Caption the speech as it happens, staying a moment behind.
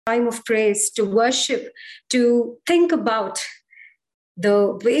time of praise, to worship, to think about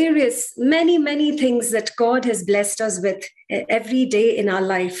the various, many, many things that God has blessed us with every day in our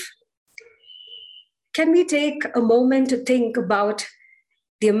life. Can we take a moment to think about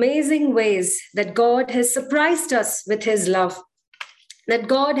the amazing ways that God has surprised us with his love, that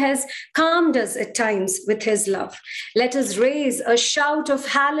God has calmed us at times with his love? Let us raise a shout of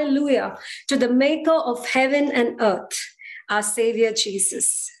hallelujah to the maker of heaven and earth, our Savior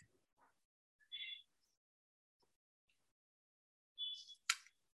Jesus.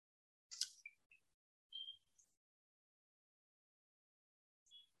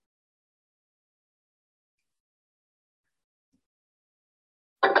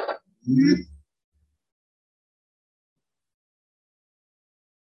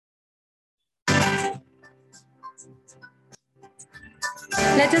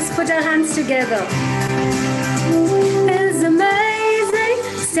 Let us put our hands together. It's amazing,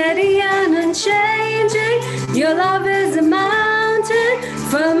 steady and unchanging. Your love is a mountain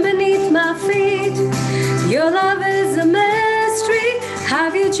from beneath my feet. Your love is a mystery.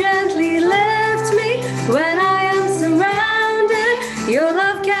 Have you gently left me when I am surrounded? Your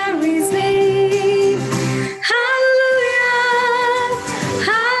love carries me. Hallelujah,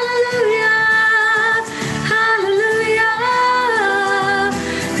 hallelujah, hallelujah.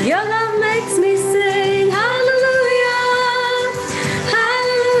 Your love makes me sing. Hallelujah,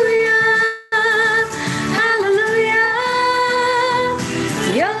 hallelujah, hallelujah.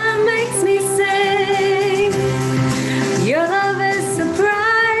 Your love makes me sing. Your love is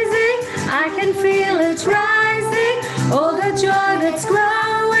surprising. I can feel it rising. All the joy that's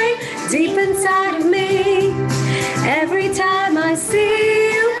growing deep inside of me. Every time I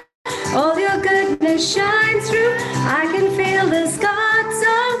see you, all your goodness shines through. I can feel this God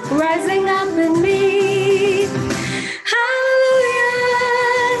song rising up in me. Hallelujah,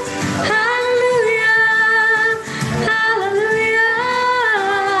 hallelujah, hallelujah.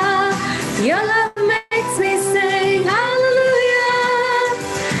 Your love makes me sing. Hallelujah,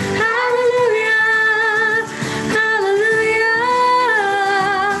 hallelujah, hallelujah.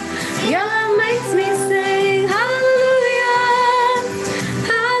 Your love makes me sing. Hallelujah,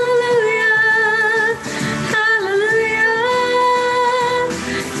 hallelujah, hallelujah.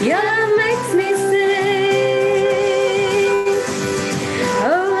 Your love makes me sing.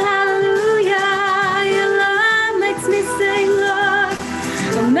 Oh, hallelujah. Your love makes me sing, Lord.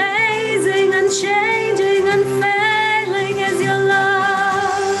 Amazing, unchanging, unfailing is your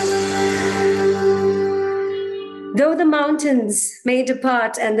love. Though the mountains may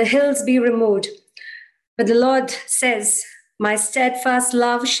depart and the hills be removed, but the Lord says, my steadfast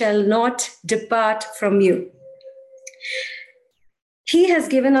love shall not depart from you. He has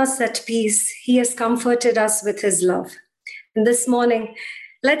given us that peace. He has comforted us with his love. And this morning,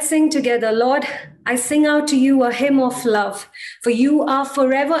 let's sing together. Lord, I sing out to you a hymn of love, for you are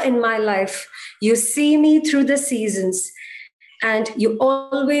forever in my life. You see me through the seasons, and you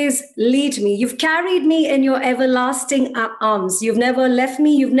always lead me. You've carried me in your everlasting arms. You've never left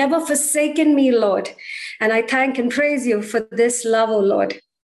me. You've never forsaken me, Lord. And I thank and praise you for this love, O Lord.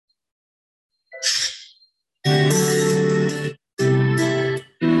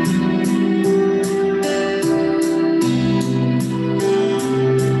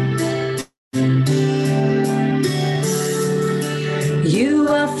 You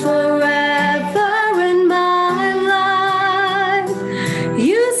are forever in my life.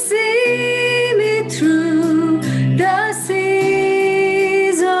 You see me through the seasons.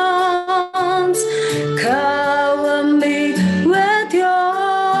 Cover me with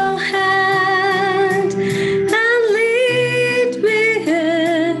your hand and lead me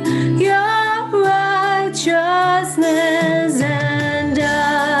in your righteousness. And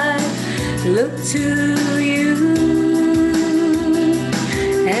I look to you.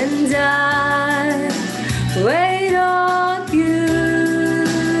 And I wait on you.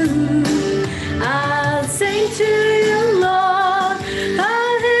 I'll sing to you, Lord, a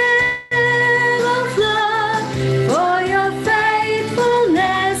hymn of love for your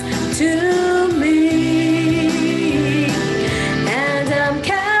faithfulness to me. And I'm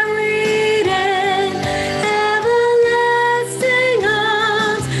carried in everlasting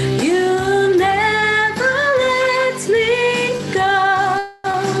arms. You never let me go.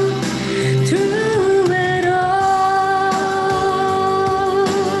 Through it all,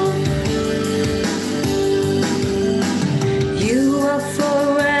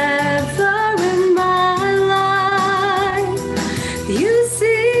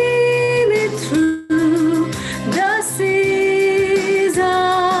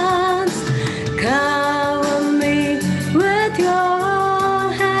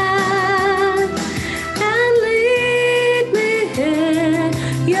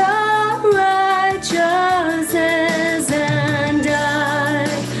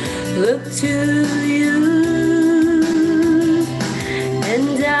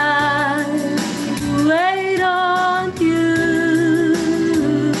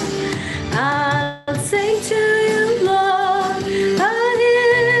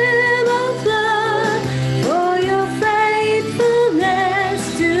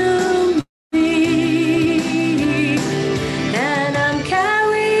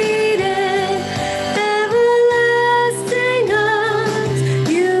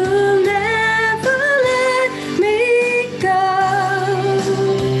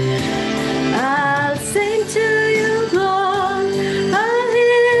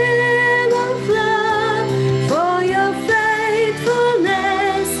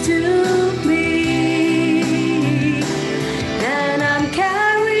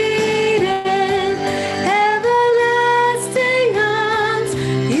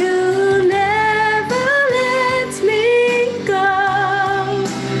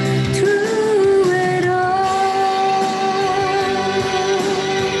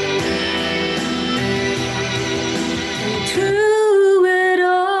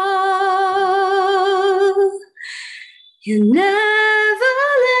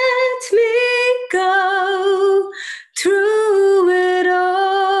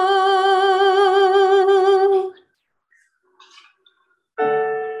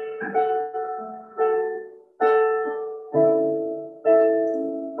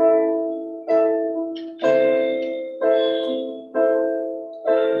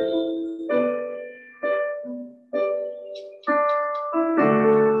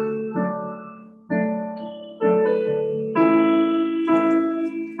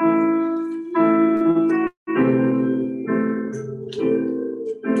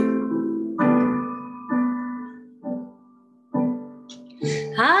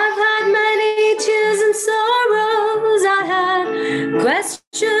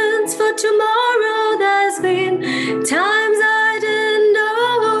 tomorrow. There's been times I didn't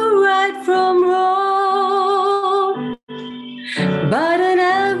know right from wrong. But in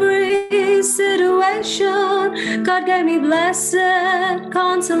every situation, God gave me blessed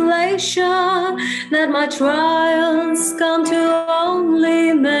consolation that my trials come to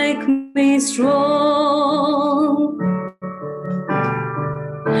only make me strong.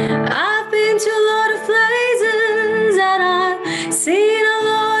 I've been to a lot of places and I've seen a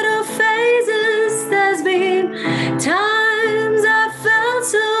lot of faces. There's been times I felt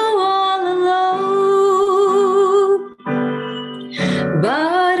so all alone.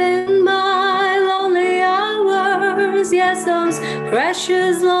 But in my lonely hours, yes, those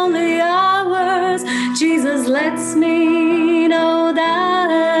precious lonely hours, Jesus lets me know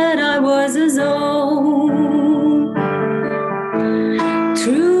that I was His own.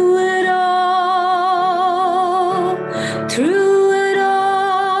 Through it all,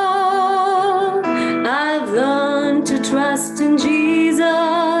 I've learned to trust in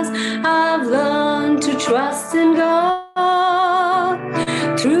Jesus. I've learned to trust in God.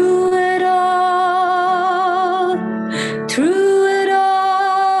 Through it all,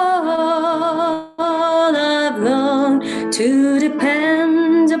 I've learned to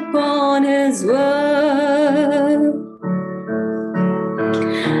depend upon His word.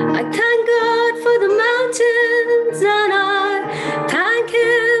 I thank God for the mountains, and I thank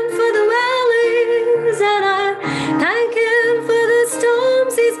Him for the valleys, and I thank Him for the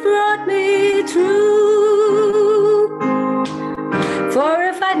storms He's brought me through. For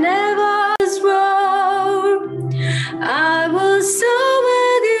if I never was wrong, I will soar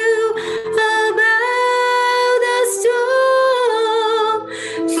with you above the storm.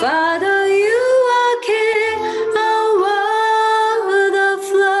 Father, you are King over the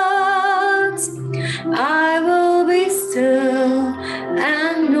floods. I will be still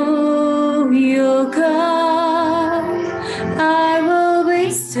and know you're God. I will be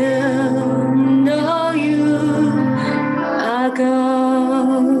still, know you are God.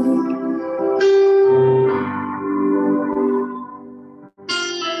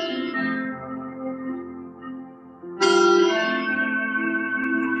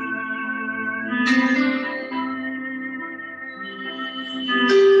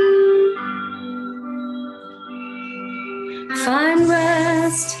 Find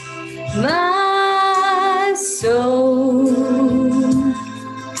rest, my soul,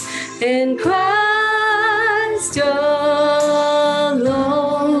 in Christ alone.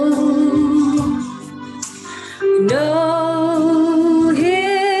 Know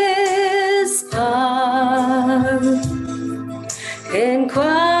His power in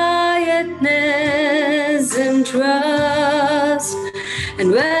quietness and trust.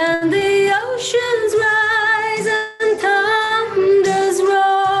 And when the oceans rise and thunders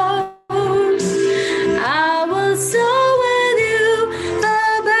roar, I will soar with you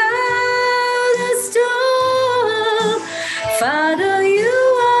above the storm. Father, you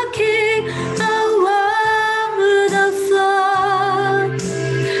are King over the flood.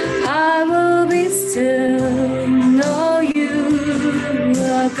 I will be still, know you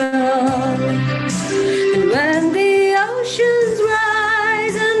are God. And when the oceans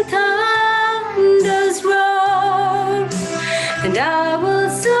rise and thunders roar, and I will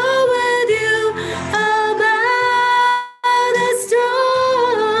soar with you above the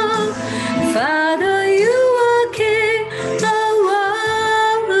storm. Father, you are King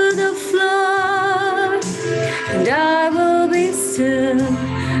over the flood, and I will be still,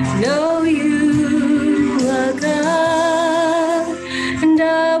 know you are God, and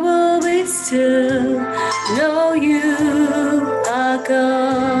I will be still, know you are God.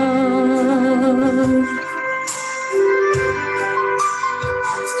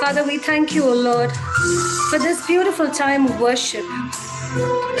 Father, we thank you, O Lord, for this beautiful time of worship,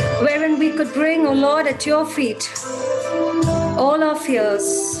 wherein we could bring, O Lord, at your feet all our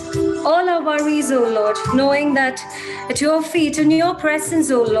fears, all our worries, O Lord, knowing that at your feet, in your presence,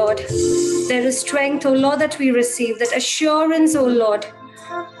 O Lord, there is strength, O Lord, that we receive, that assurance, O Lord,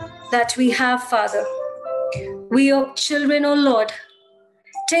 that we have, Father. We, your children, O Lord,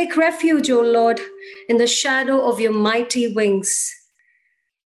 take refuge, O Lord, in the shadow of your mighty wings.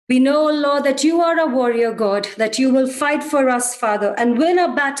 We know, O Lord, that you are a warrior God, that you will fight for us, Father, and win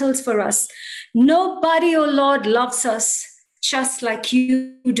our battles for us. Nobody, O Lord, loves us just like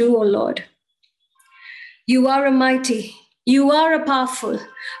you do, O Lord. You are a mighty, you are a powerful,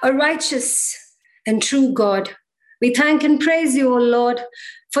 a righteous and true God. We thank and praise you, O Lord,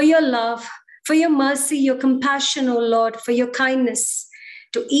 for your love, for your mercy, your compassion, O Lord, for your kindness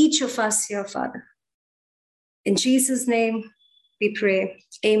to each of us here, Father. In Jesus' name we pray.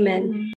 Amen.